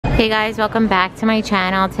Hey guys, welcome back to my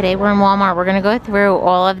channel. Today we're in Walmart. We're gonna go through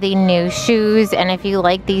all of the new shoes, and if you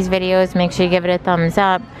like these videos, make sure you give it a thumbs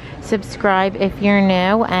up. Subscribe if you're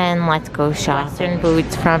new, and let's go shop. Western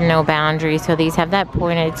boots from No Boundaries. So these have that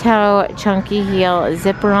pointed toe, chunky heel,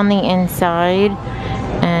 zipper on the inside,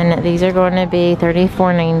 and these are going to be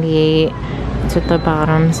 $34.98. That's what the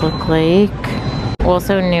bottoms look like.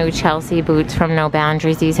 Also new Chelsea boots from No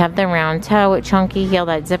Boundaries. These have the round toe, chunky heel,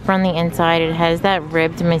 that zipper on the inside. It has that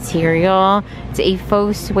ribbed material. It's a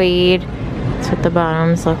faux suede. That's what the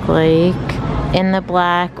bottoms look like. In the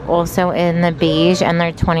black, also in the beige, and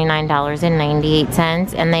they're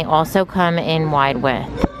 $29.98. And they also come in wide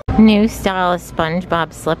width. New style of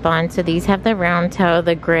SpongeBob slip-on. So these have the round toe,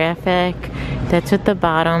 the graphic. That's what the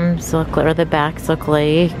bottoms look like, or the backs look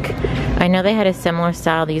like. I know they had a similar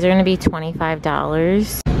style. These are going to be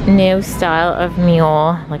 $25. New style of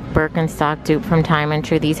mule, like Birkenstock dupe from Time and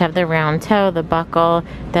True. These have the round toe, the buckle.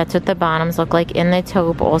 That's what the bottoms look like. In the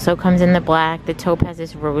taupe, also comes in the black. The taupe has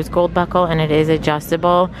this rose gold buckle, and it is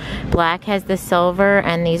adjustable. Black has the silver,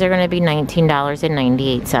 and these are going to be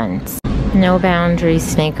 $19.98. No Boundaries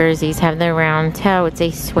sneakers. These have the round toe. It's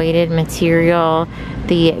a suede material.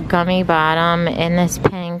 The gummy bottom in this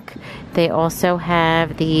pink. They also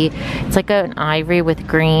have it's like an ivory with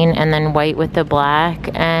green and then white with the black,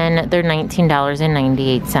 and they're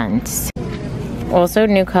 $19.98. Also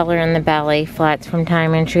new color in the ballet flats from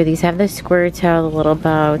Time and True. These have the square toe, the little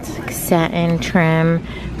bow. It's like satin trim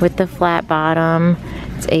with the flat bottom.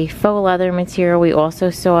 It's a faux leather material. We also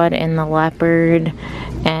saw it in the leopard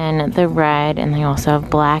and the red, and they also have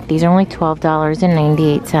black. These are only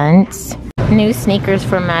 $12.98. New sneakers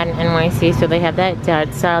from MADDEN NYC. So they have that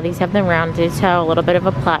dad style. These have the rounded toe, a little bit of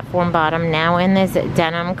a platform bottom, now in this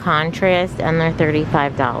denim contrast, and they're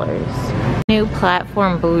 $35. New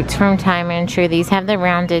platform boots from Time and True. These have the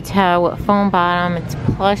rounded toe, foam bottom. It's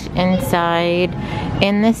plush inside.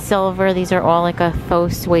 In the silver, these are all like a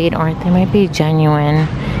faux suede, or they might be genuine.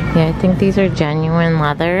 Yeah, I think these are genuine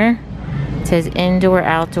leather. It says indoor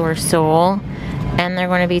outdoor sole, and they're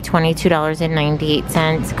going to be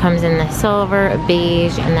 $22.98. Comes in the silver,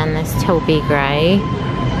 beige, and then this taupey gray.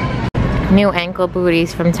 New ankle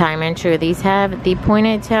booties from Time and True. These have the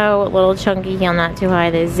pointed toe, little chunky heel, not too high,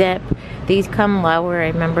 the zip. These come lower. I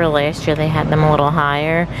remember last year they had them a little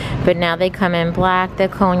higher, but now they come in black, the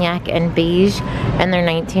cognac, and beige, and they're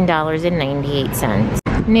 $19.98.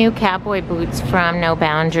 New cowboy boots from No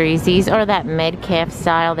Boundaries. These are that mid-calf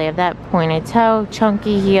style. They have that pointed toe,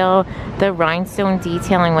 chunky heel, the rhinestone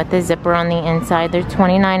detailing with the zipper on the inside. They're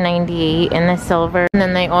 $29.98 in the silver. And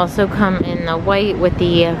then they also come in the white with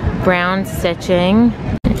the brown stitching.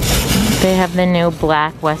 They have the new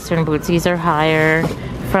black Western boots. These are higher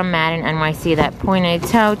from MADDEN NYC. That pointed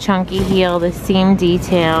toe, chunky heel, the seam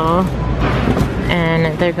detail.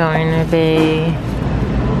 And they're going to be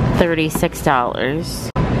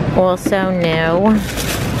 $36. Also new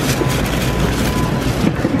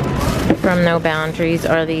from No Boundaries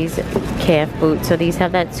are these calf boots. So these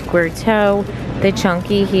have that square toe, the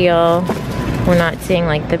chunky heel. We're not seeing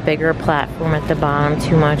like the bigger platform at the bottom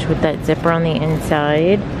too much with that zipper on the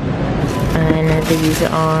inside. And these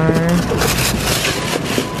are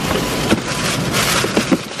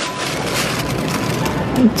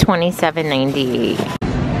 $27.98.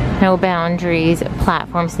 No Boundaries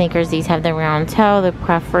platform sneakers. These have the round toe, the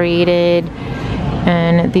perforated,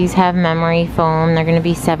 and these have memory foam. They're going to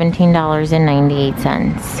be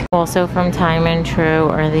 $17.98. Also from Time and True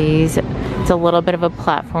are these. It's a little bit of a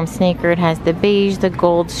platform sneaker. It has the beige, the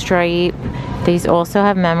gold stripe. These also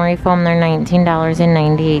have memory foam. They're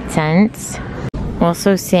 $19.98.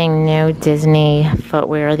 Also seeing new Disney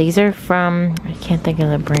footwear. These are from, I can't think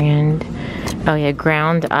of the brand. Oh yeah,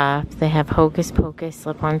 Ground Up. They have Hocus Pocus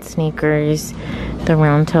slip-on sneakers. The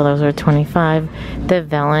round toe, those are $25. The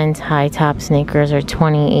Villains high top sneakers are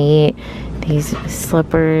 $28. These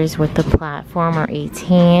slippers with the platform are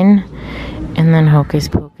 $18. And then Hocus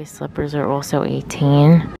Pocus slippers are also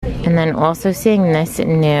 $18. And then also seeing this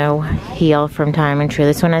new heel from Time and True.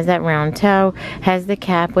 This one has that round toe, has the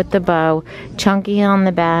cap with the bow, chunky heel on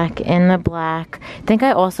the back, in the black. I think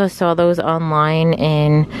I also saw those online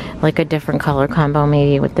in like a different color combo,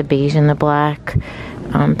 maybe with the beige and the black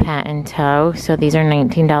patent toe. So these are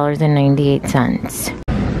 $19.98.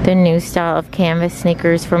 The new style of canvas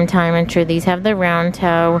sneakers from Time and True. These have the round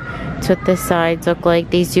toe. That's what the sides look like.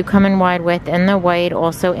 These do come in wide width and the white,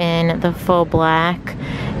 also in the full black,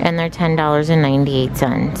 and they're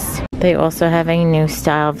 $10.98. They also have a new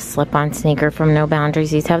style of slip-on sneaker from No Boundaries.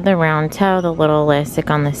 These have the round toe, the little elastic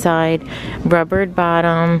on the side, rubbered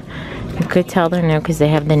bottom. You could tell they're new because they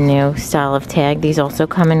have the new style of tag. These also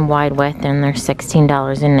come in wide width and they're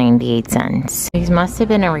 $16.98. These must have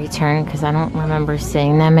been a return because I don't remember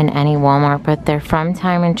seeing them in any Walmart, but they're from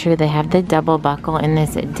Time and True. They have the double buckle in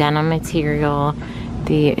this denim material,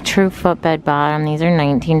 the true footbed bottom. These are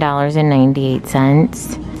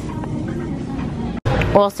 $19.98.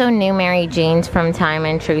 Also new Mary Janes from Time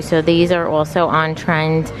and True. So these are also on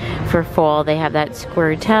trend for fall. They have that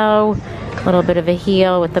square toe, a little bit of a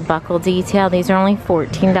heel with the buckle detail. These are only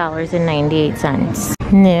 $14.98.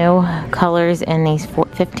 New colors in these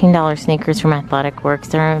 $15 sneakers from Athletic Works.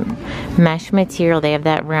 They're mesh material. They have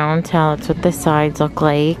that round toe. That's what the sides look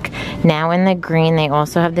like. Now in the green, they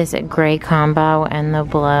also have this gray combo and the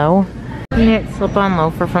blue. Knit slip-on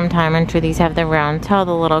loafer from Time and True. These have the round toe,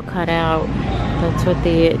 the little cutout. That's what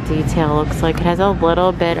the detail looks like. It has a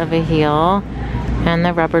little bit of a heel and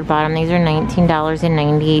the rubbered bottom. These are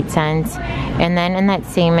 $19.98. And then in that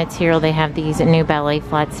same material, they have these new ballet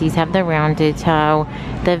flats. These have the rounded toe,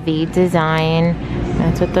 the V design.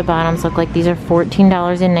 That's what the bottoms look like. These are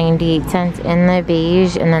 $14.98 in the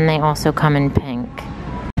beige, and then they also come in pink.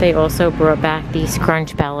 They also brought back these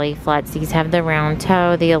scrunch ballet flats. These have the round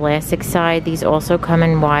toe, the elastic side. These also come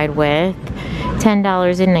in wide width.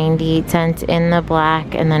 $10.98 in the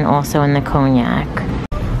black, and then also in the cognac.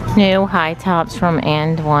 New high tops from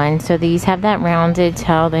And One. So these have that rounded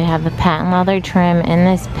toe. They have the patent leather trim in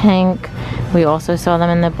this pink. We also saw them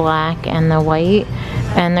in the black and the white,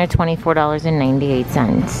 and they're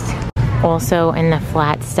 $24.98. Also in the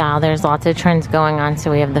flat style, there's lots of trends going on.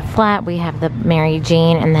 So we have the flat, we have the Mary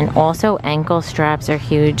Jane, and then also ankle straps are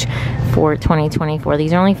huge for 2024.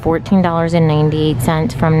 These are only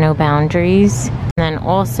 $14.98 from No Boundaries. And then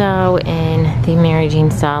also in the Mary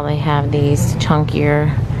Jane style, they have these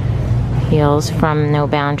chunkier heels from No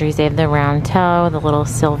Boundaries. They have the round toe, the little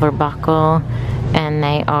silver buckle, and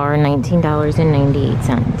they are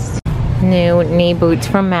 $19.98. New knee boots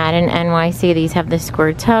from Madden NYC. These have the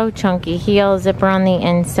square toe, chunky heel, zipper on the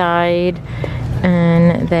inside,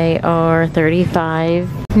 and they are $35.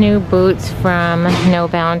 New boots from No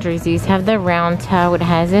Boundaries. These have the round toe. It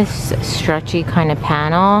has this stretchy kind of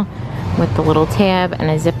panel with the little tab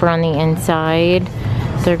and a zipper on the inside.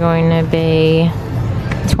 They're going to be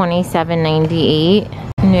 $27.98.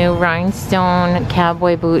 New rhinestone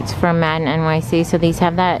cowboy boots from Madden NYC. So these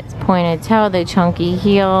have that pointed toe, the chunky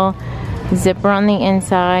heel, zipper on the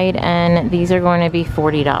inside, and these are going to be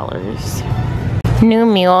 $40. New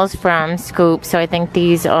mules from Scoop. So I think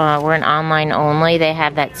these were an online only. They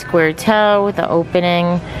have that square toe, the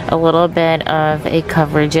opening, a little bit of a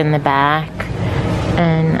coverage in the back,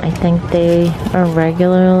 and I think they are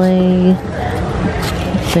regularly,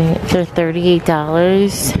 they're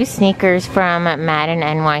 $38. New sneakers from Madden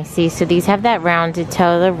NYC. So these have that rounded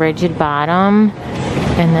toe, the rigid bottom,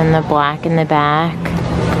 and then the black in the back.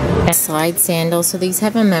 Slide sandals. So these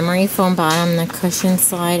have a memory foam bottom, the cushion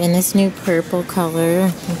slide, in this new purple color. I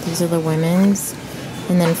think these are the women's.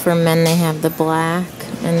 And then for men, they have the black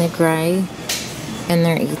and the gray, and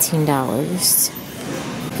they're $18.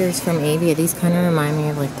 Sneakers from Avia. These kind of remind me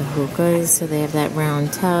of like the hookahs. So they have that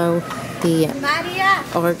round toe, the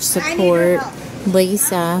arch support,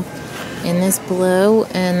 lace up in this blue,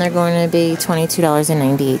 and they're going to be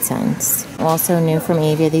 $22.98. Also new from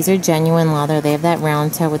Avia, these are genuine leather. They have that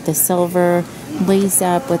round toe with the silver lace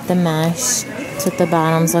up with the mesh. That's what the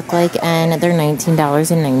bottoms look like, and they're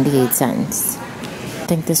 $19.98. I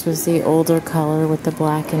think this was the older color with the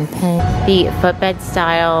black and pink. The footbed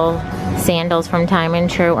style sandals from Time and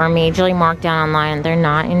True are majorly marked down online. They're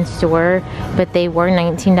not in store, but they were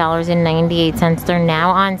 $19.98. They're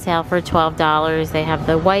now on sale for $12. They have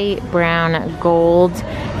the white, brown, gold,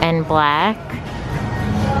 and black.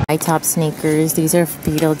 High top sneakers. These are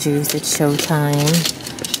Beetlejuice. It's Showtime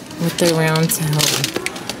with the round toe,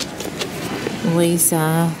 lace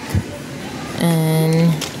up,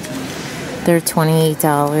 and they're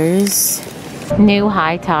 $28. New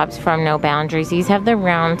high tops from No Boundaries. These have the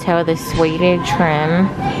round toe, the suede trim,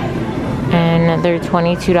 and they're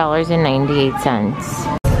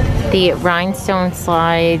 $22.98. The rhinestone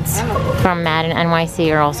slides from Madden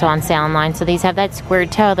NYC are also on sale online. So these have that square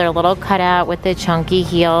toe. They're a little cutout with the chunky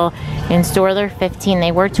heel. In store, they're $15.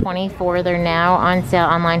 They were $24. They're now on sale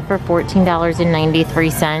online for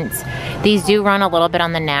 $14.93. These do run a little bit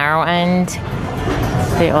on the narrow end.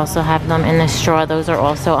 They also have them in the straw. Those are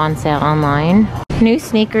also on sale online. New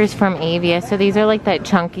sneakers from Avia. So these are like that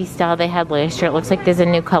chunky style they had last year. It looks like there's a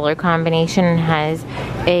new color combination and has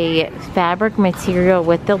a fabric material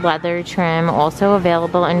with the leather trim. Also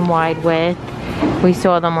available in wide width. We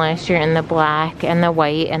saw them last year in the black and the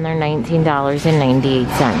white, and they're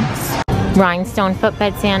 $19.98. Rhinestone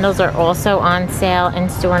footbed sandals are also on sale in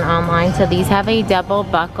store and online. So these have a double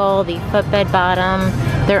buckle, the footbed bottom.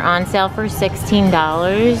 They're on sale for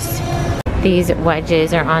 $16. These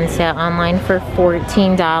wedges are on sale online for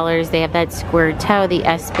 $14. They have that square toe, the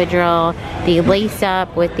espadrille, the lace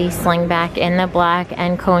up with the sling back in the black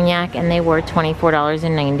and cognac, and they were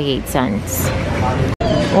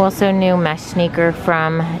 $24.98. Also new mesh sneaker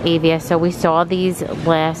from Avia. So we saw these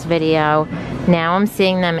last video. Now I'm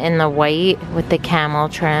seeing them in the white with the camel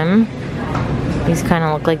trim. These kind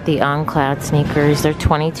of look like the On Cloud sneakers. They're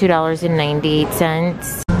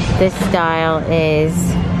 $22.98. This style is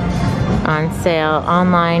on sale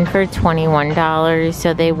online for $21.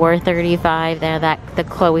 So they were $35. They're the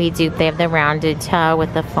Chloe dupe. They have the rounded toe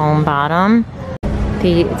with the foam bottom.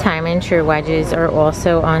 The Time and True wedges are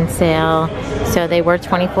also on sale. So they were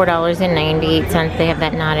 $24.98. They have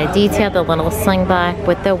that knotted detail, the little sling back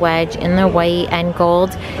with the wedge in the white and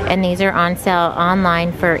gold. And these are on sale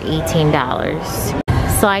online for $18.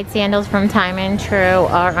 Slide sandals from Time and True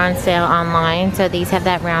are on sale online. So these have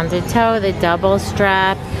that rounded toe, the double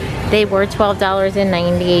strap. They were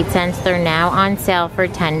 $12.98. They're now on sale for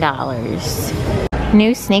 $10.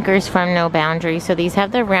 New sneakers from No Boundaries. So these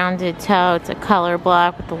have the rounded toe. It's a color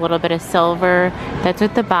block with a little bit of silver. That's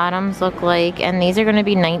what the bottoms look like. And these are going to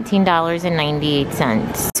be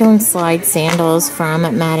 $19.98. Some slide sandals from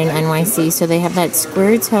Madden NYC. So they have that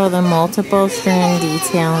square toe, the multiple strand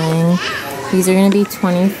detailing. These are going to be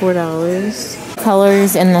 $24.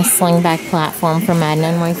 Colors in the slingback platform from Madden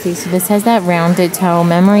NYC. So this has that rounded toe,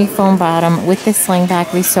 memory foam bottom with the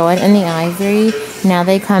slingback. We saw it in the ivory. Now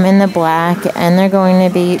they come in the black, and they're going to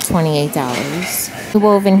be $28.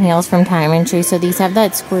 Woven heels from Time and True. So these have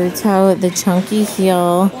that square toe, the chunky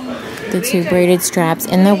heel, the two braided straps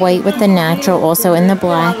in the white with the natural, also in the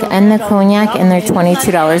black and the cognac, and they're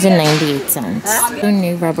 $22.98.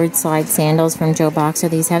 New rubbered slide sandals from Joe Box. So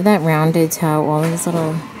these have that rounded toe, all these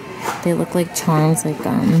little, they look like charms, like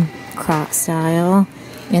croc style.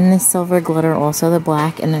 In the silver glitter, also the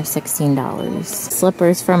black, and they're $16.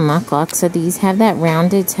 Slippers from Muck Luck. So these have that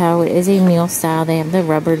rounded toe. It is a mule style. They have the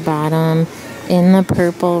rubbered bottom in the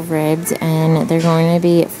purple ribbed, and they're going to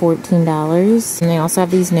be $14. And they also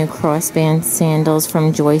have these new crossband sandals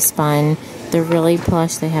from Joy Spun. They're really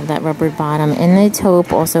plush. They have that rubbered bottom. In the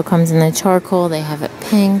taupe, also comes in the charcoal. They have it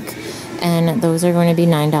pink, and those are going to be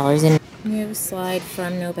 $9. And new slide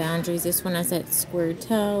from No Boundaries. This one has that square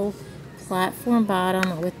toe, platform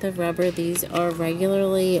bottom with the rubber. These are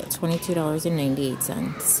regularly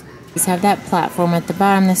 $22.98. These have that platform at the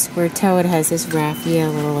bottom, the square toe. It has this raffia,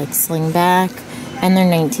 little like sling back, and they're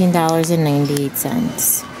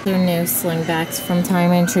 $19.98. They're new slingbacks from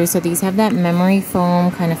Time and True. So these have that memory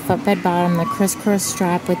foam kind of footbed bottom, the crisscross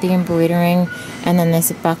strap with the embroidering, and then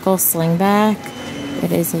this buckle slingback.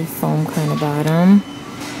 It is a foam kind of bottom,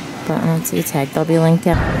 but I don't see a tag. They'll be linked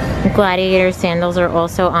up. Gladiator sandals are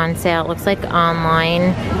also on sale. It looks like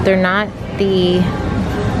online. They're not the,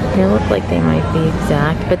 they look like they might be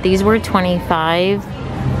exact, but these were $25.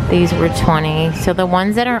 These were $20. So the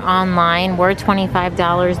ones that are online were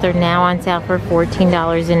 $25. They're now on sale for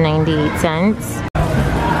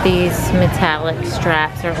 $14.98. These metallic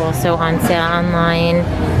straps are also on sale online.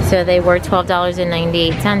 So they were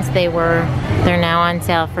 $12.98. They're now on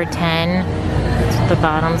sale for $10. The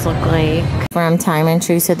bottoms look like from Time and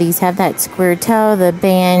True. So these have that square toe, the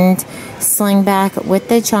band slingback with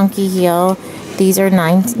the chunky heel. These are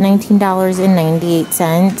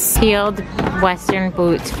 $19.98. Heeled Western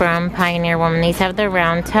boots from Pioneer Woman. These have the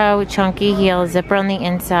round toe, chunky heel, zipper on the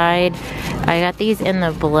inside. I got these in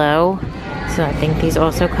the blue. So I think these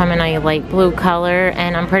also come in a light blue color,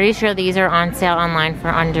 and I'm pretty sure these are on sale online for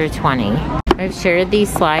under $20. I've shared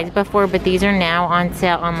these slides before, but these are now on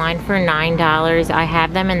sale online for $9. I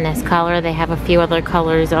have them in this color. They have a few other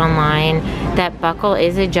colors online. That buckle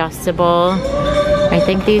is adjustable. I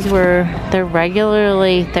think they're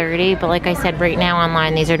regularly $30, but like I said, right now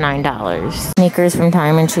online, these are $9. Sneakers from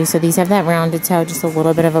Time and True. So these have that rounded toe, just a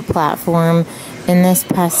little bit of a platform in this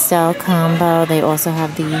pastel combo. They also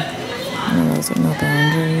have those are No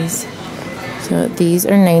Boundaries. So these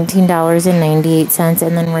are $19.98,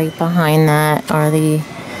 and then right behind that are the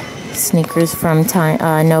sneakers from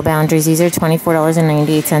No Boundaries. These are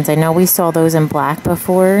 $24.98. I know we saw those in black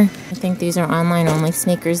before. I think these are online only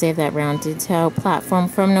sneakers. They have that rounded toe platform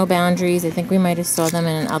from No Boundaries. I think we might have saw them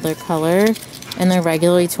in another color, and they're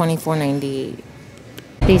regularly $24.98.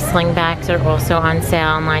 These slingbacks are also on sale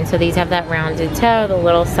online. So these have that rounded toe, the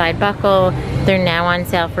little side buckle. They're now on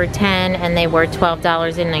sale for $10 and they were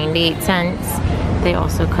 $12.98. They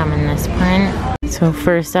also come in this print. So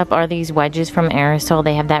first up are these wedges from Aerosol.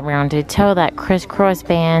 They have that rounded toe, that crisscross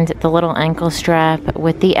band, the little ankle strap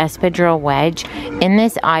with the espadrille wedge. In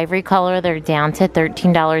this ivory color, they're down to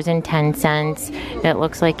 $13.10. It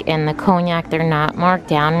looks like in the cognac, they're not marked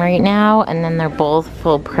down right now. And then they're both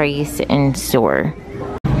full price in store.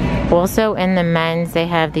 Also in the men's, they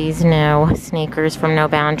have these new sneakers from No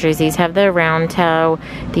Boundaries. These have the round toe,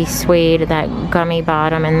 the suede, that gummy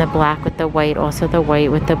bottom, and the black with the white, also the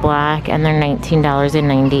white with the black, and they're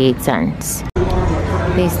 $19.98.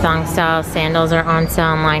 These thong style sandals are on sale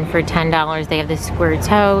online for $10. They have the square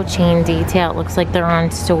toe, chain detail. It looks like they're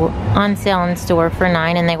on sale in store for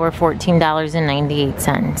 $9 and they were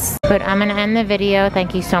 $14.98. But I'm gonna end the video.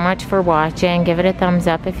 Thank you so much for watching. Give it a thumbs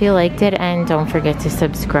up if you liked it and don't forget to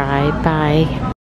subscribe. Bye.